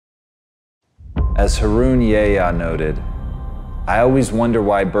As Harun Yahya noted, I always wonder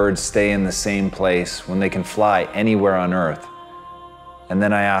why birds stay in the same place when they can fly anywhere on Earth. And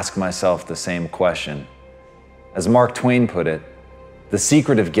then I ask myself the same question. As Mark Twain put it, the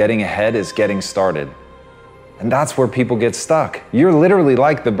secret of getting ahead is getting started. And that's where people get stuck. You're literally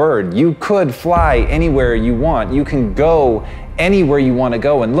like the bird. You could fly anywhere you want. You can go anywhere you want to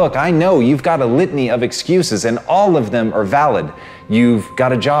go. And look, I know you've got a litany of excuses and all of them are valid. You've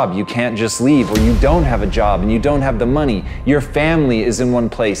got a job, you can't just leave, or you don't have a job and you don't have the money. Your family is in one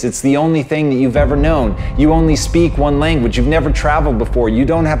place. It's the only thing that you've ever known. You only speak one language. You've never traveled before. You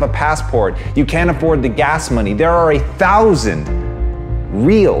don't have a passport. You can't afford the gas money. There are 1,000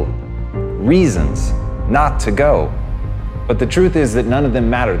 real reasons not to go. But the truth is that none of them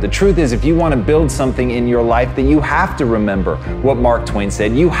matter. The truth is, if you want to build something in your life, that you have to remember what Mark Twain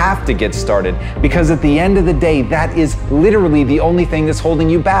said. You have to get started, because at the end of the day, that is literally the only thing that's holding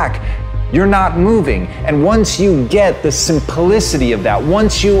you back. You're not moving. And once you get the simplicity of that,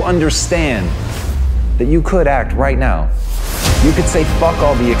 once you understand that you could act right now, you could say fuck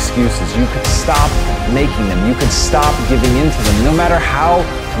all the excuses. You could stop making them. You could stop giving into them, no matter how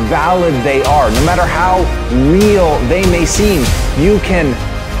valid they are, no matter how real they may seem. You can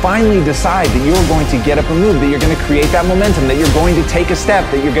finally decide that you're going to get up and move, that you're going to create that momentum, that you're going to take a step,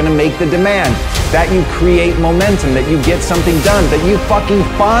 that you're going to make the demand, that you create momentum, that you get something done, that you fucking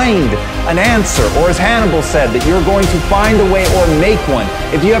find an answer, or as Hannibal said, that you're going to find a way or make one.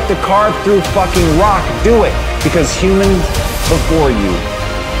 If you have to carve through fucking rock, do it, because humans before you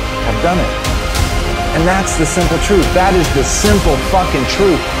have done it. And that's the simple truth. That is the simple fucking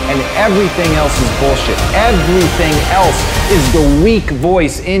truth. And everything else is bullshit. Everything else is the weak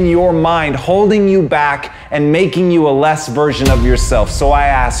voice in your mind holding you back and making you a less version of yourself. So I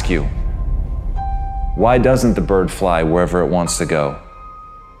ask you, why doesn't the bird fly wherever it wants to go?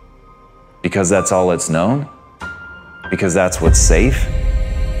 Because that's all it's known? Because that's what's safe?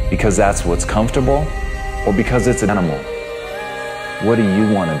 Because that's what's comfortable? Or because it's an animal? What do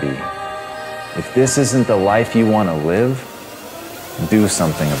you want to be? If this isn't the life you want to live, do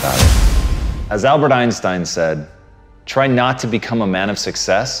something about it. As Albert Einstein said, try not to become a man of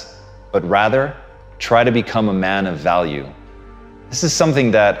success, but rather try to become a man of value. This is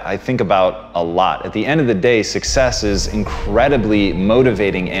something that I think about a lot. At the end of the day, success is incredibly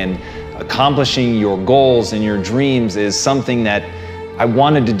motivating, and accomplishing your goals and your dreams is something that I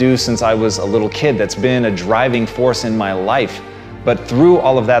wanted to do since I was a little kid. That's been a driving force in my life. But through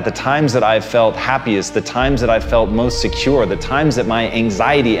all of that, the times that I've felt happiest, the times that I've felt most secure, the times that my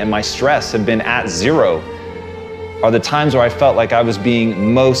anxiety and my stress have been at zero, are the times where I felt like I was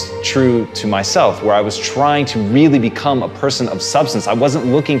being most true to myself, where I was trying to really become a person of substance. I wasn't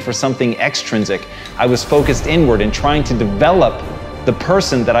looking for something extrinsic. I was focused inward and trying to develop the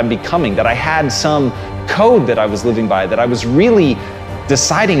person that I'm becoming, that I had some code that I was living by, that I was really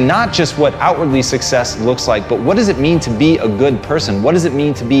deciding not just what outwardly success looks like, but what does it mean to be a good person? What does it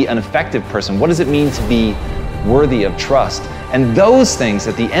mean to be an effective person? What does it mean to be worthy of trust? And those things,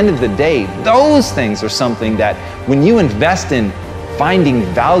 at the end of the day, those things are something that when you invest in finding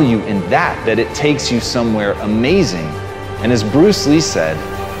value in that it takes you somewhere amazing. And as Bruce Lee said,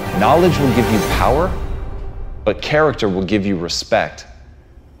 knowledge will give you power, but character will give you respect.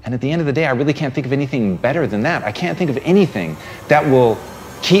 And at the end of the day, I really can't think of anything better than that. I can't think of anything that will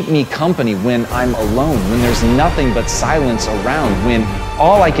keep me company when I'm alone, when there's nothing but silence around, when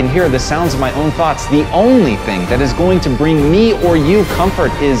all I can hear are the sounds of my own thoughts. The only thing that is going to bring me or you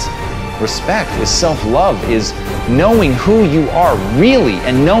comfort is respect, is self-love, is knowing who you are really,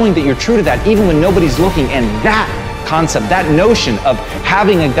 and knowing that you're true to that even when nobody's looking. And that concept, that notion of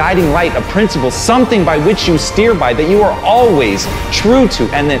having a guiding light, a principle, something by which you steer by, that you are always true to,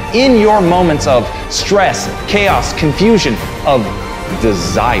 and that in your moments of stress, chaos, confusion, of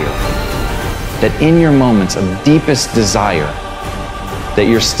desire, that in your moments of deepest desire, that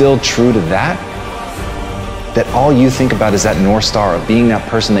you're still true to that all you think about is that North Star of being that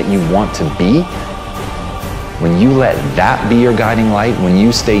person that you want to be. When you let that be your guiding light, when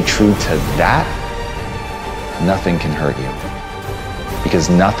you stay true to that, nothing can hurt you, because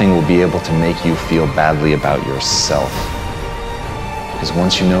nothing will be able to make you feel badly about yourself. Because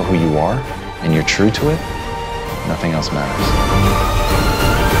once you know who you are and you're true to it, nothing else matters.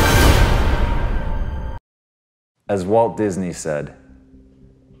 As Walt Disney said,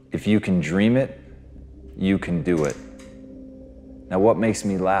 if you can dream it, you can do it. Now, what makes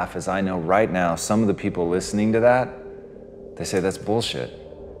me laugh is I know right now some of the people listening to that, they say that's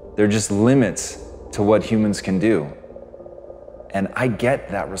bullshit. They're just limits to what humans can do. And I get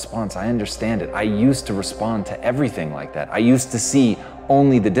that response. I understand it. I used to respond to everything like that. I used to see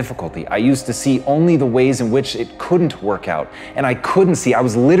only the difficulty. I used to see only the ways in which it couldn't work out. And I couldn't see. I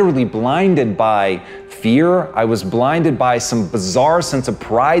was literally blinded by fear. I was blinded by some bizarre sense of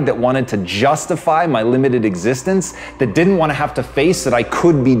pride that wanted to justify my limited existence, that didn't want to have to face that I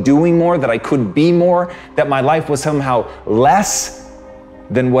could be doing more, that I could be more, that my life was somehow less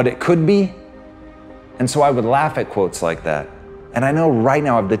than what it could be. And so I would laugh at quotes like that. And I know right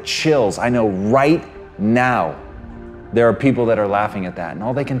now I have the chills. I know right now there are people that are laughing at that, and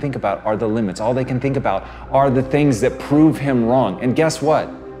all they can think about are the limits. All they can think about are the things that prove him wrong. And guess what?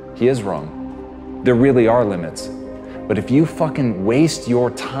 He is wrong. There really are limits. But if you fucking waste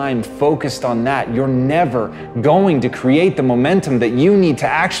your time focused on that, you're never going to create the momentum that you need to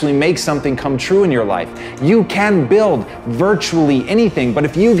actually make something come true in your life. You can build virtually anything, but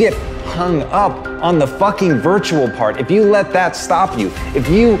if you get hung up on the fucking virtual part, if you let that stop you, if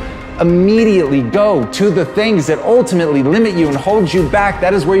you immediately go to the things that ultimately limit you and hold you back,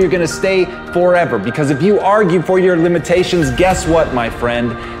 that is where you're going to stay forever. Because if you argue for your limitations, guess what, my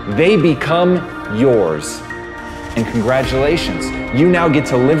friend? They become yours. And congratulations, you now get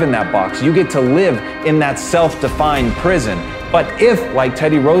to live in that box. You get to live in that self-defined prison. But if, like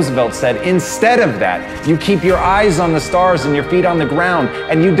Teddy Roosevelt said, instead of that, you keep your eyes on the stars and your feet on the ground,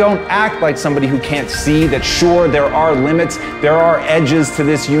 and you don't act like somebody who can't see that sure, there are limits, there are edges to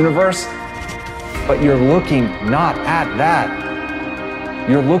this universe, but you're looking not at that.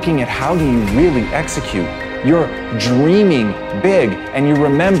 You're looking at how do you really execute. You're dreaming big, and you're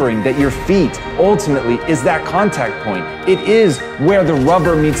remembering that your feet ultimately is that contact point. It is where the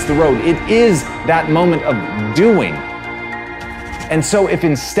rubber meets the road. It is that moment of doing. And so if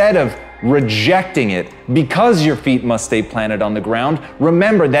instead of rejecting it because your feet must stay planted on the ground,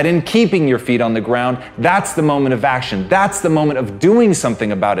 remember that in keeping your feet on the ground, that's the moment of action. That's the moment of doing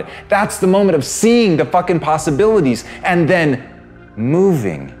something about it. That's the moment of seeing the fucking possibilities and then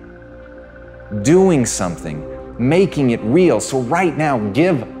moving, doing something, making it real. So right now,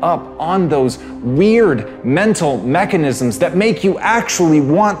 give up on those weird mental mechanisms that make you actually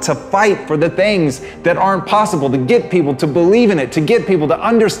want to fight for the things that aren't possible, to get people to believe in it, to get people to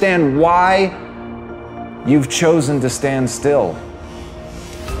understand why you've chosen to stand still.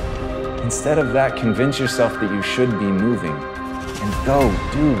 Instead of that, convince yourself that you should be moving and go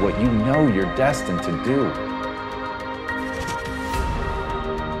do what you know you're destined to do.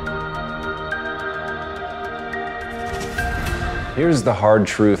 Here's the hard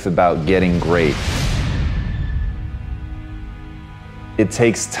truth about getting great. It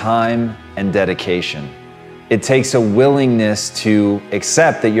takes time and dedication. It takes a willingness to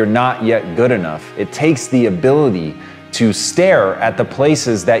accept that you're not yet good enough. It takes the ability to stare at the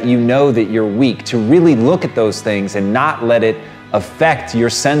places that you know that you're weak, to really look at those things and not let it affect your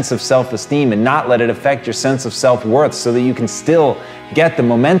sense of self-esteem and not let it affect your sense of self-worth so that you can still get the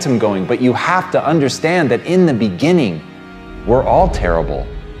momentum going. But you have to understand that in the beginning, we're all terrible.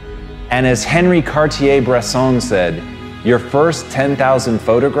 And as Henri Cartier-Bresson said, your first 10,000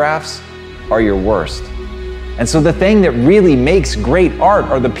 photographs are your worst. And so the thing that really makes great art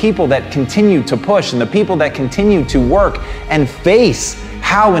are the people that continue to push and the people that continue to work and face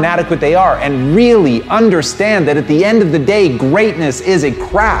how inadequate they are and really understand that at the end of the day, greatness is a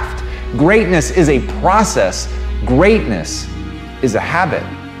craft. Greatness is a process. Greatness is a habit.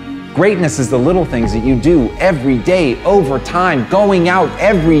 Greatness is the little things that you do every day, over time, going out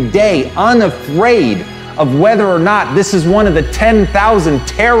every day, unafraid of whether or not this is one of the 10,000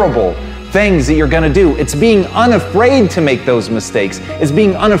 terrible things that you're gonna do. It's being unafraid to make those mistakes. It's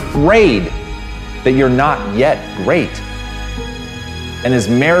being unafraid that you're not yet great. And as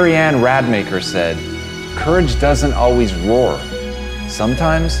Marianne Radmacher said, courage doesn't always roar.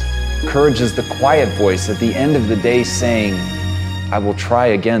 Sometimes, courage is the quiet voice at the end of the day saying, I will try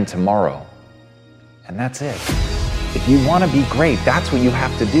again tomorrow. And that's it. If you want to be great, that's what you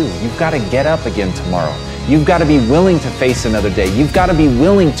have to do. You've got to get up again tomorrow. You've got to be willing to face another day. You've got to be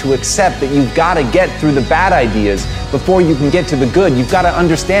willing to accept that you've got to get through the bad ideas before you can get to the good. You've got to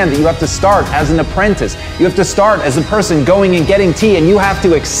understand that you have to start as an apprentice. You have to start as a person going and getting tea, and you have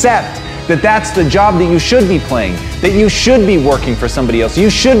to accept that that's the job that you should be playing, that you should be working for somebody else. You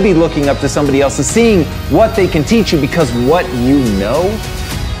should be looking up to somebody else and seeing what they can teach you, because what you know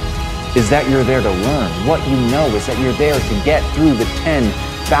is that you're there to learn. What you know is that you're there to get through the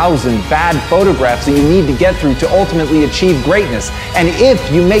 10,000 bad photographs that you need to get through to ultimately achieve greatness. And if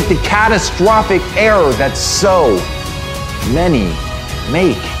you make the catastrophic error that so many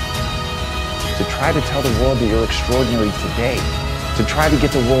make, to try to tell the world that you're extraordinary today, to try to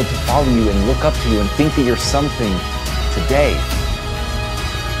get the world to follow you and look up to you and think that you're something today.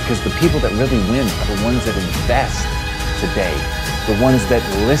 Because the people that really win are the ones that invest today. the ones that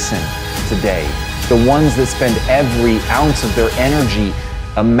listen today, the ones that spend every ounce of their energy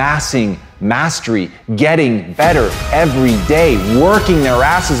amassing mastery, getting better every day, working their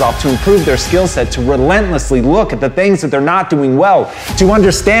asses off to improve their skill set, to relentlessly look at the things that they're not doing well, to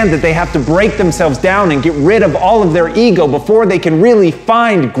understand that they have to break themselves down and get rid of all of their ego before they can really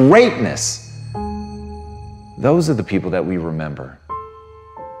find greatness. Those are the people that we remember.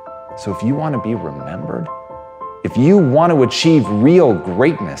 So if you want to be remembered, if you want to achieve real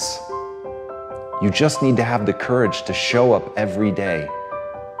greatness, you just need to have the courage to show up every day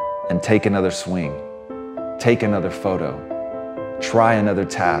and take another swing, take another photo, try another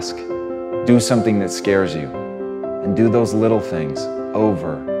task, do something that scares you, and do those little things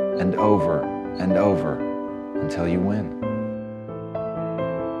over and over and over until you win.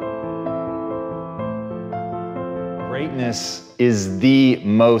 Greatness is the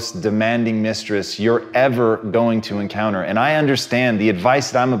most demanding mistress you're ever going to encounter. And I understand the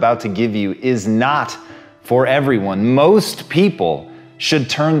advice that I'm about to give you is not for everyone. Most people should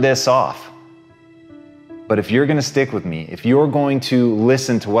turn this off. But if you're gonna stick with me, if you're going to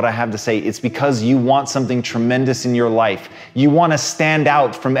listen to what I have to say, it's because you want something tremendous in your life. You wanna stand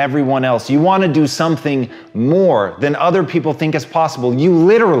out from everyone else. You wanna do something more than other people think is possible. You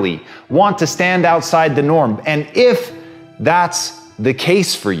literally want to stand outside the norm. And if that's the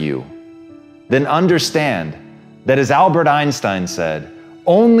case for you, then understand that, as Albert Einstein said,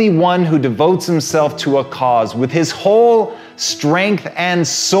 only one who devotes himself to a cause with his whole strength and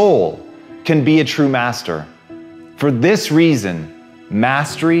soul can be a true master. For this reason,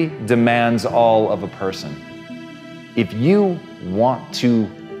 mastery demands all of a person. If you want to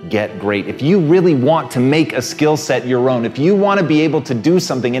get great, if you really want to make a skill set your own, if you want to be able to do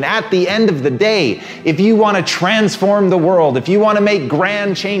something, and at the end of the day, if you want to transform the world, if you want to make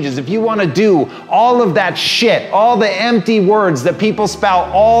grand changes, if you want to do all of that shit, all the empty words that people spout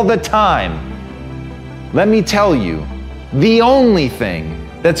all the time, let me tell you, the only thing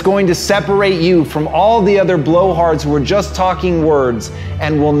that's going to separate you from all the other blowhards who are just talking words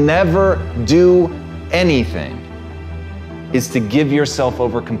and will never do anything is to give yourself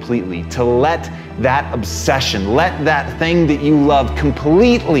over completely, to let that obsession, let that thing that you love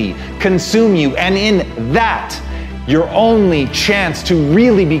completely consume you. And in that, your only chance to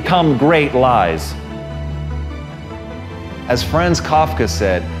really become great lies. As Franz Kafka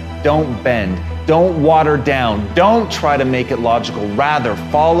said, don't bend, don't water down, don't try to make it logical. Rather,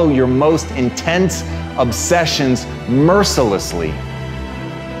 follow your most intense obsessions mercilessly.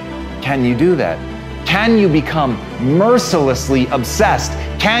 Can you do that? Can you become mercilessly obsessed?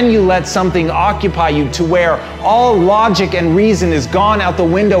 Can you let something occupy you to where all logic and reason is gone out the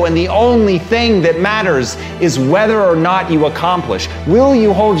window and the only thing that matters is whether or not you accomplish? Will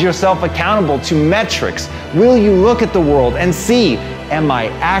you hold yourself accountable to metrics? Will you look at the world and see, am I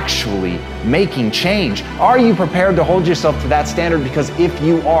actually making change? Are you prepared to hold yourself to that standard? Because if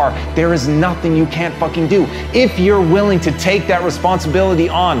you are, there is nothing you can't fucking do. If you're willing to take that responsibility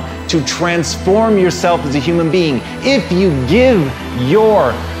on to transform yourself as a human being, if you give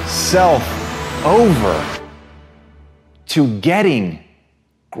yourself over to getting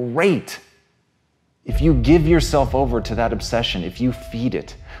great, if you give yourself over to that obsession, if you feed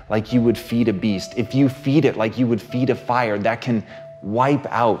it like you would feed a beast, if you feed it like you would feed a fire that can wipe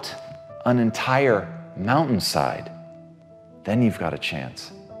out an entire mountainside, then you've got a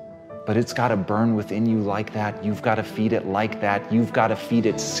chance. But it's got to burn within you like that. You've got to feed it like that. You've got to feed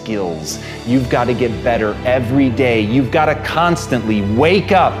it skills. You've got to get better every day. You've got to constantly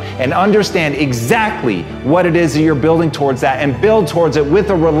wake up and understand exactly what it is that you're building towards that, and build towards it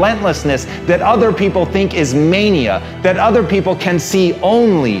with a relentlessness that other people think is mania, that other people can see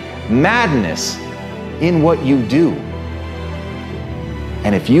only madness in what you do.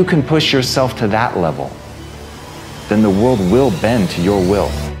 And if you can push yourself to that level, then the world will bend to your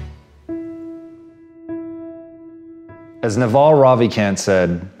will. As Naval Ravikant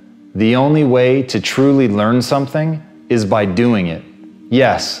said, the only way to truly learn something is by doing it.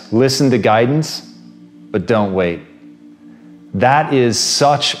 Yes, listen to guidance, but don't wait. That is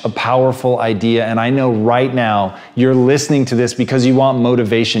such a powerful idea, and I know right now you're listening to this because you want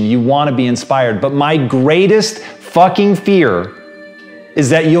motivation, you want to be inspired, but my greatest fucking fear is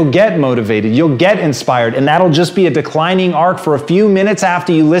that you'll get motivated, you'll get inspired, and that'll just be a declining arc for a few minutes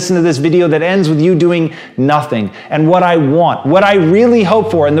after you listen to this video that ends with you doing nothing. And what I want, what I really hope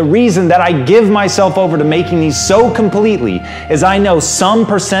for, and the reason that I give myself over to making these so completely, is I know some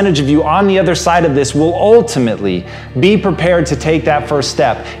percentage of you on the other side of this will ultimately be prepared to take that first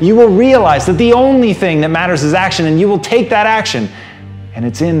step. You will realize that the only thing that matters is action, and you will take that action. And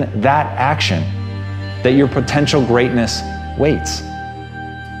it's in that action that your potential greatness waits.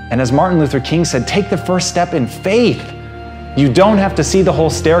 And as Martin Luther King said, take the first step in faith. You don't have to see the whole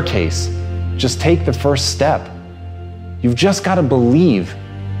staircase. Just take the first step. You've just got to believe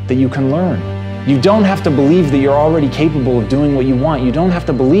that you can learn. You don't have to believe that you're already capable of doing what you want. You don't have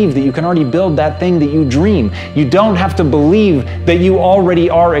to believe that you can already build that thing that you dream. You don't have to believe that you already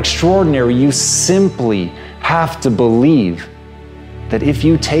are extraordinary. You simply have to believe that if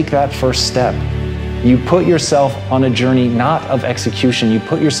you take that first step, you put yourself on a journey not of execution, you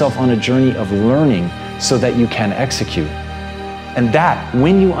put yourself on a journey of learning so that you can execute. And that,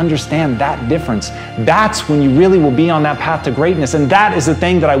 when you understand that difference, that's when you really will be on that path to greatness. And that is the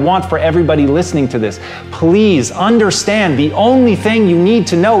thing that I want for everybody listening to this. Please understand, the only thing you need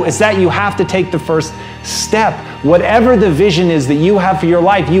to know is that you have to take the first step. Whatever the vision is that you have for your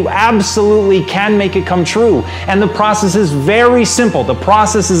life, you absolutely can make it come true. And the process is very simple. The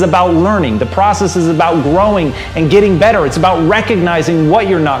process is about learning. The process is about growing and getting better. It's about recognizing what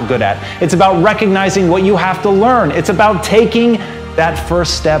you're not good at. It's about recognizing what you have to learn. It's about taking that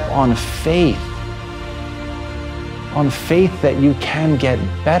first step on faith. On faith that you can get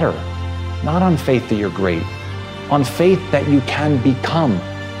better. Not on faith that you're great. On faith that you can become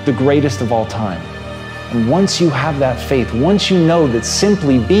the greatest of all time. And once you have that faith, once you know that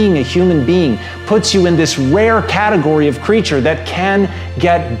simply being a human being puts you in this rare category of creature that can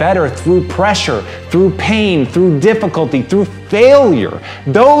get better through pressure, through pain, through difficulty, through failure,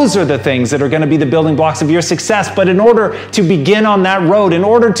 those are the things that are going to be the building blocks of your success. But in order to begin on that road, in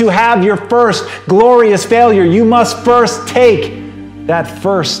order to have your first glorious failure, you must first take that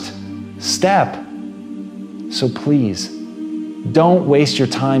first step. So please, don't waste your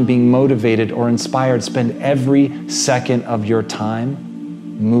time being motivated or inspired. Spend every second of your time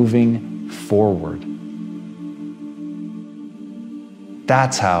moving forward.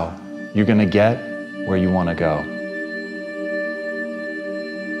 That's how you're going to get where you want to go.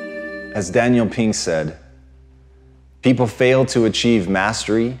 As Daniel Pink said, people fail to achieve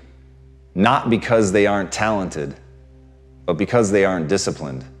mastery not because they aren't talented, but because they aren't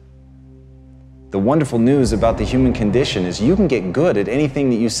disciplined. The wonderful news about the human condition is you can get good at anything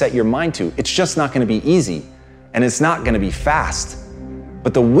that you set your mind to. It's just not going to be easy, and it's not going to be fast.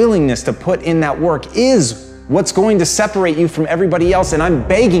 But the willingness to put in that work is what's going to separate you from everybody else. And I'm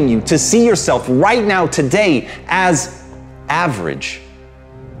begging you to see yourself right now, today, as average,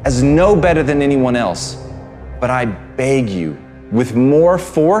 as no better than anyone else. But I beg you, with more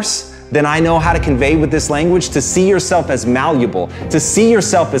force than I know how to convey with this language, to see yourself as malleable, to see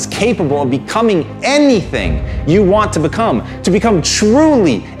yourself as capable of becoming anything you want to become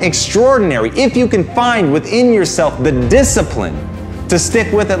truly extraordinary, if you can find within yourself the discipline to stick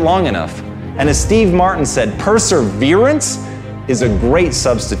with it long enough. And as Steve Martin said, perseverance is a great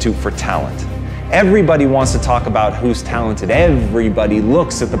substitute for talent. Everybody wants to talk about who's talented. Everybody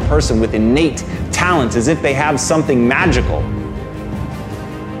looks at the person with innate talent as if they have something magical.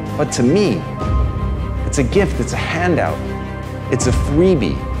 But to me, it's a gift, it's a handout, it's a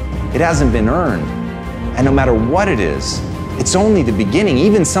freebie. It hasn't been earned. And no matter what it is, it's only the beginning.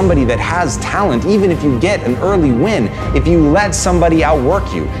 Even somebody that has talent, even if you get an early win, if you let somebody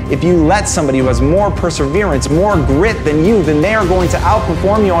outwork you, if you let somebody who has more perseverance, more grit than you, then they are going to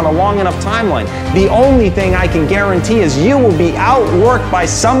outperform you on a long enough timeline. The only thing I can guarantee is you will be outworked by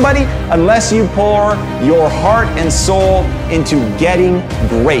somebody unless you pour your heart and soul into getting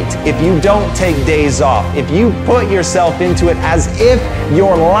great. If you don't take days off, if you put yourself into it as if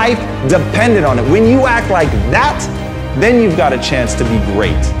your life depended on it, when you act like that, then you've got a chance to be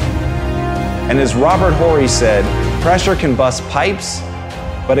great. And as Robert Horry said, pressure can bust pipes,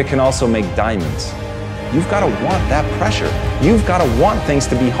 but it can also make diamonds. You've got to want that pressure. You've got to want things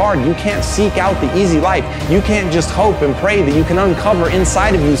to be hard. You can't seek out the easy life. You can't just hope and pray that you can uncover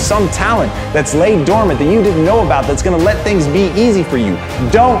inside of you some talent that's laid dormant that you didn't know about that's going to let things be easy for you.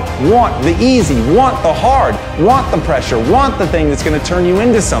 Don't want the easy. Want the hard. Want the pressure. Want the thing that's going to turn you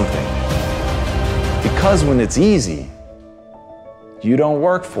into something. Because when it's easy, you don't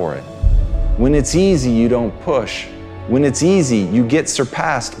work for it. When it's easy, you don't push. When it's easy, you get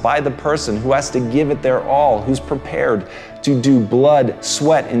surpassed by the person who has to give it their all, who's prepared to do blood,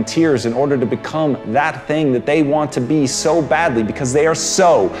 sweat, and tears in order to become that thing that they want to be so badly because they are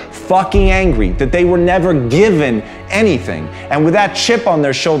so fucking angry that they were never given anything. And with that chip on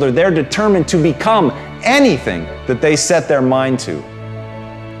their shoulder, they're determined to become anything that they set their mind to.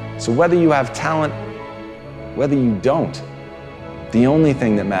 So whether you have talent, whether you don't, the only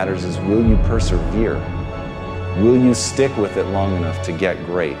thing that matters is, will you persevere? Will you stick with it long enough to get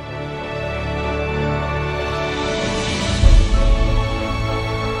great?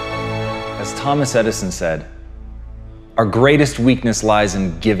 As Thomas Edison said, Our greatest weakness lies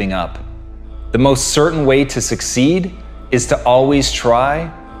in giving up. The most certain way to succeed is to always try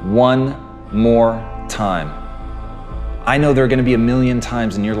one more time. I know there are going to be a million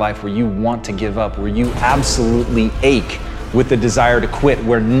times in your life where you want to give up, where you absolutely ache with the desire to quit,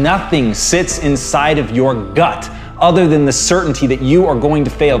 where nothing sits inside of your gut other than the certainty that you are going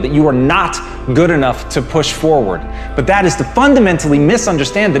to fail, that you are not good enough to push forward. But that is to fundamentally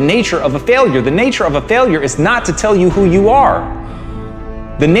misunderstand the nature of a failure. The nature of a failure is not to tell you who you are.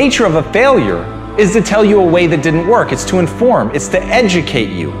 The nature of a failure is to tell you a way that didn't work. It's to inform, it's to educate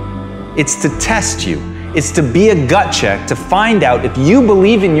you, it's to test you. It's to be a gut check to find out if you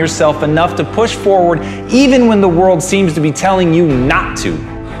believe in yourself enough to push forward even when the world seems to be telling you not to.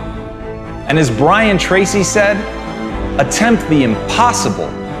 And as Brian Tracy said, attempt the impossible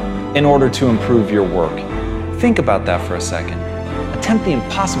in order to improve your work. Think about that for a second. Attempt the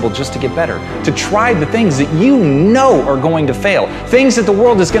impossible just to get better, to try the things that you know are going to fail, things that the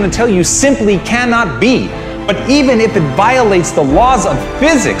world is going to tell you simply cannot be. But even if it violates the laws of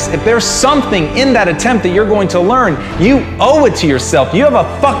physics, if there's something in that attempt that you're going to learn, you owe it to yourself. You have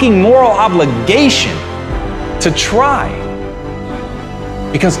a fucking moral obligation to try.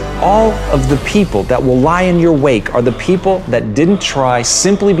 Because all of the people that will lie in your wake are the people that didn't try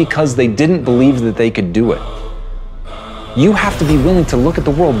simply because they didn't believe that they could do it. You have to be willing to look at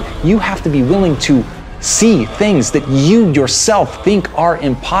the world. You have to be willing to see things that you yourself think are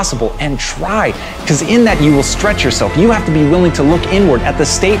impossible and try, because in that you will stretch yourself. You have to be willing to look inward at the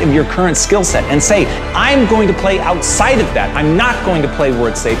state of your current skill set and say, I'm going to play outside of that. I'm not going to play where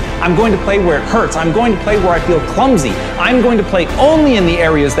it's safe. I'm going to play where it hurts. I'm going to play where I feel clumsy. I'm going to play only in the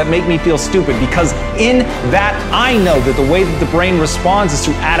areas that make me feel stupid, because in that I know that the way that the brain responds is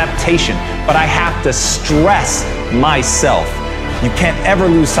through adaptation, but I have to stress myself. You can't ever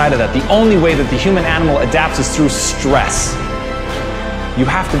lose sight of that. The only way that the human animal adapts is through stress. You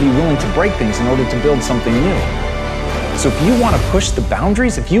have to be willing to break things in order to build something new. So if you want to push the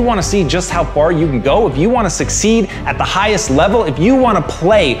boundaries, if you want to see just how far you can go, if you want to succeed at the highest level, if you want to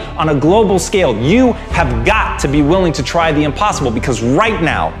play on a global scale, you have got to be willing to try the impossible, because right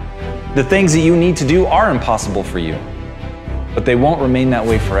now, the things that you need to do are impossible for you, but they won't remain that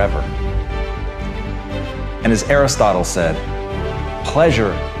way forever. And as Aristotle said,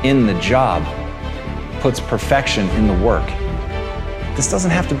 pleasure in the job puts perfection in the work. This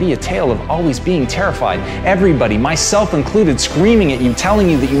doesn't have to be a tale of always being terrified. Everybody, myself included, screaming at you, telling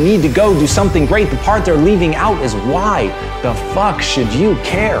you that you need to go do something great. The part they're leaving out is why the fuck should you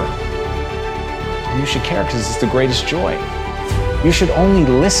care? And you should care because it's the greatest joy. You should only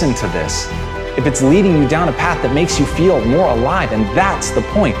listen to this if it's leading you down a path that makes you feel more alive, and that's the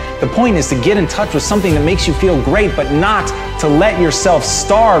point. The point is to get in touch with something that makes you feel great, but not to let yourself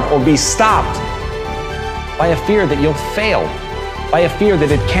starve or be stopped by a fear that you'll fail, by a fear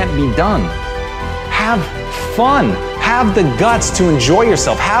that it can't be done. Have fun. Have the guts to enjoy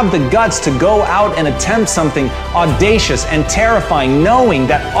yourself. Have the guts to go out and attempt something audacious and terrifying, knowing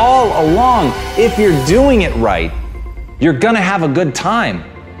that all along, if you're doing it right, you're gonna have a good time.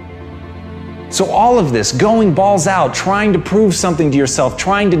 So all of this, going balls out, trying to prove something to yourself,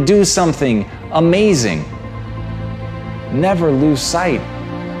 trying to do something amazing, never lose sight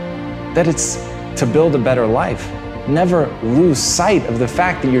that it's to build a better life. Never lose sight of the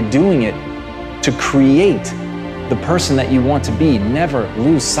fact that you're doing it to create the person that you want to be. Never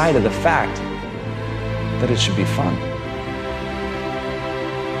lose sight of the fact that it should be fun.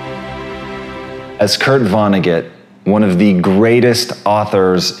 As Kurt Vonnegut, one of the greatest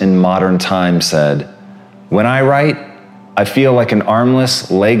authors in modern times, said, "When I write, I feel like an armless,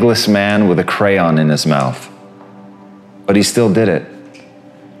 legless man with a crayon in his mouth." But he still did it.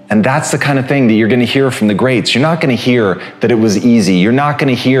 And that's the kind of thing that you're going to hear from the greats. You're not going to hear that it was easy. You're not going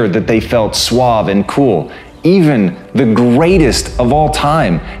to hear that they felt suave and cool. Even the greatest of all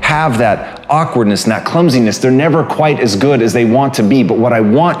time have that awkwardness and that clumsiness. They're never quite as good as they want to be. But what I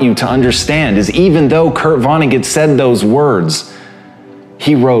want you to understand is, even though Kurt Vonnegut said those words,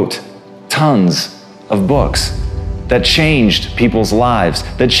 he wrote tons of books that changed people's lives,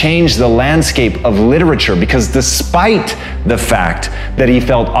 that changed the landscape of literature, because despite the fact that he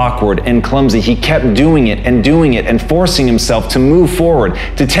felt awkward and clumsy, he kept doing it and forcing himself to move forward,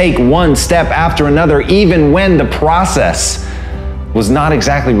 to take one step after another, even when the process was not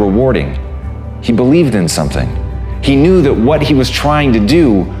exactly rewarding. He believed in something. He knew that what he was trying to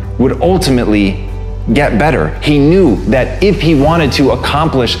do would ultimately get better. He knew that if he wanted to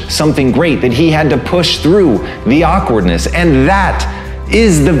accomplish something great, that he had to push through the awkwardness. And that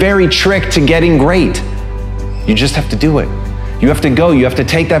is the very trick to getting great. You just have to do it. You have to go, you have to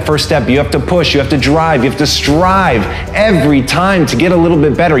take that first step, you have to push, you have to drive, you have to strive every time to get a little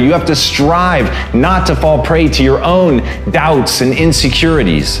bit better. You have to strive not to fall prey to your own doubts and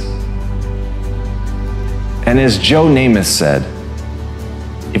insecurities. And as Joe Namath said,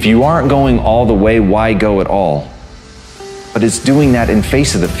 if you aren't going all the way, why go at all? But it's doing that in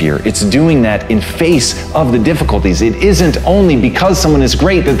face of the fear. It's doing that in face of the difficulties. It isn't only because someone is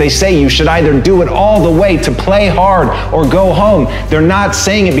great that they say you should either do it all the way to play hard or go home. They're not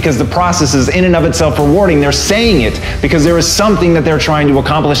saying it because the process is in and of itself rewarding. They're saying it because there is something that they're trying to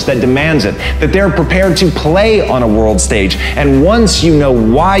accomplish that demands it, that they're prepared to play on a world stage. And once you know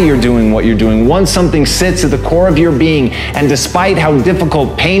why you're doing what you're doing, once something sits at the core of your being, and despite how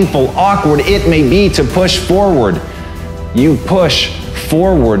difficult, painful, awkward it may be to push forward, you push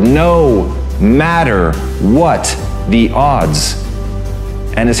forward no matter what the odds.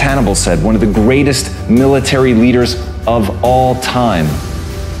 And as Hannibal said, one of the greatest military leaders of all time,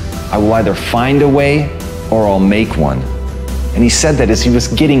 I will either find a way or I'll make one. And he said that as he was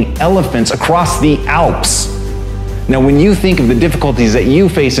getting elephants across the Alps. Now, when you think of the difficulties that you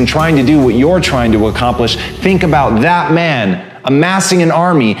face in trying to do what you're trying to accomplish, think about that man amassing an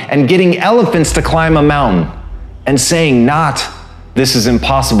army and getting elephants to climb a mountain. And saying not, this is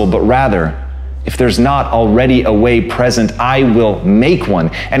impossible, but rather, if there's not already a way present, I will make one.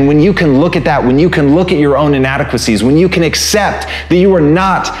 And when you can look at that, when you can look at your own inadequacies, when you can accept that you are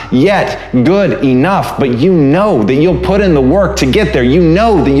not yet good enough, but you know that you'll put in the work to get there, you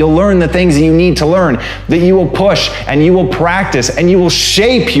know that you'll learn the things that you need to learn, that you will push and you will practice and you will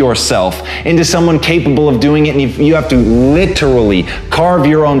shape yourself into someone capable of doing it, and you have to literally carve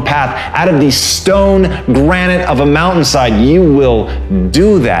your own path out of the stone granite of a mountainside. You will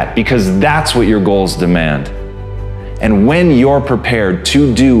do that because that's what your goals demand. And when you're prepared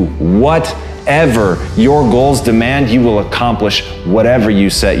to do whatever your goals demand, you will accomplish whatever you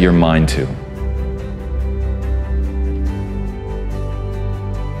set your mind to.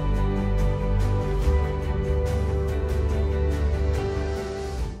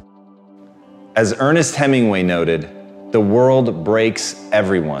 As Ernest Hemingway noted, the world breaks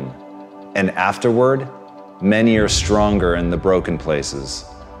everyone, and afterward, many are stronger in the broken places.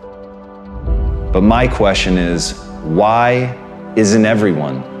 But my question is, why isn't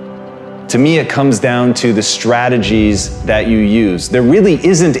everyone? To me, it comes down to the strategies that you use. There really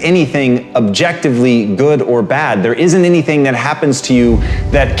isn't anything objectively good or bad. There isn't anything that happens to you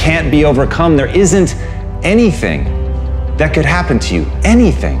that can't be overcome. There isn't anything that could happen to you,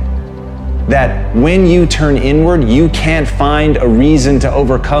 anything that when you turn inward, you can't find a reason to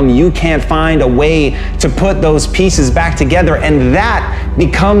overcome. You can't find a way to put those pieces back together, and that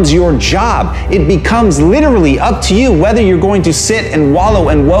becomes your job. It becomes literally up to you whether you're going to sit and wallow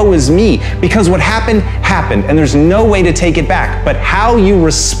and woe is me, because what happened, happened, and there's no way to take it back. But how you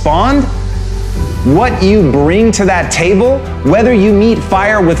respond, what you bring to that table, whether you meet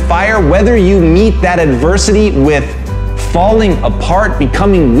fire with fire, whether you meet that adversity with falling apart,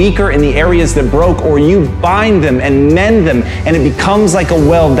 becoming weaker in the areas that broke, or you bind them and mend them, and it becomes like a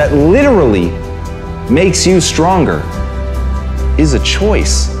weld that literally makes you stronger, is a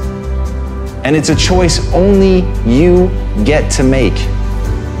choice. And it's a choice only you get to make.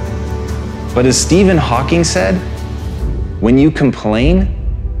 But as Stephen Hawking said, when you complain,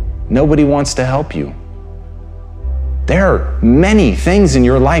 nobody wants to help you. There are many things in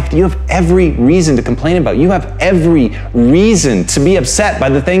your life that you have every reason to complain about. You have every reason to be upset by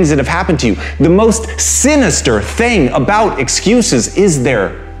the things that have happened to you. The most sinister thing about excuses is they're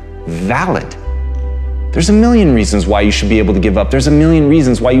valid. There's a million reasons why you should be able to give up. There's a million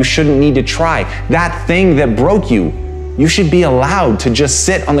reasons why you shouldn't need to try. That thing that broke you, you should be allowed to just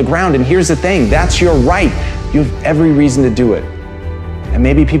sit on the ground. And here's the thing, that's your right. You have every reason to do it. And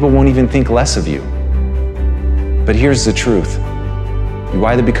maybe people won't even think less of you. But here's the truth. You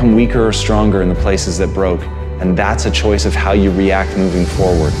either become weaker or stronger in the places that broke, and that's a choice of how you react moving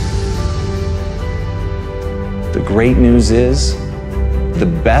forward. The great news is, the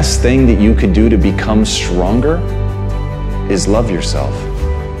best thing that you could do to become stronger is love yourself.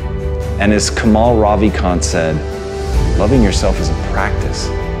 And as Kamal Ravikant said, loving yourself is a practice.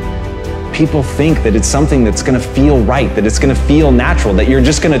 People think that it's something that's going to feel right, that it's going to feel natural, that you're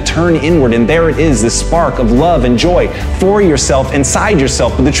just going to turn inward and there it is, this spark of love and joy for yourself, inside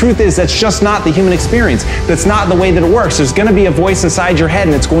yourself. But the truth is, that's just not the human experience. That's not the way that it works. There's going to be a voice inside your head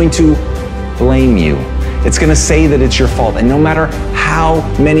and it's going to blame you. It's going to say that it's your fault. And no matter how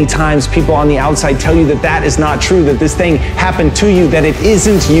many times people on the outside tell you that that is not true, that this thing happened to you, that it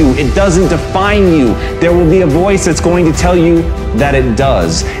isn't you, it doesn't define you, there will be a voice that's going to tell you that it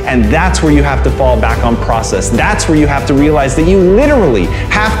does. And that's where you have to fall back on process. That's where you have to realize that you literally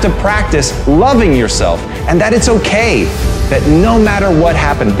have to practice loving yourself, and that it's okay, that no matter what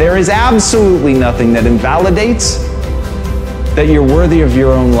happened, there is absolutely nothing that invalidates that you're worthy of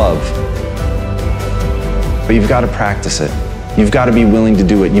your own love. But you've got to practice it. You've got to be willing to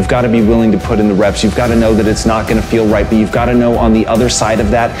do it. You've got to be willing to put in the reps. You've got to know that it's not going to feel right, but you've got to know on the other side of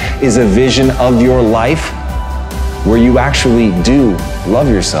that is a vision of your life where you actually do love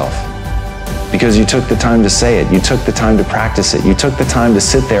yourself. Because you took the time to say it. You took the time to practice it. You took the time to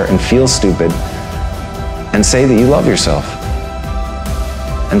sit there and feel stupid and say that you love yourself.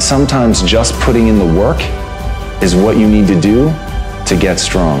 And sometimes just putting in the work is what you need to do to get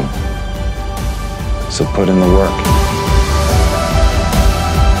strong. So put in the work.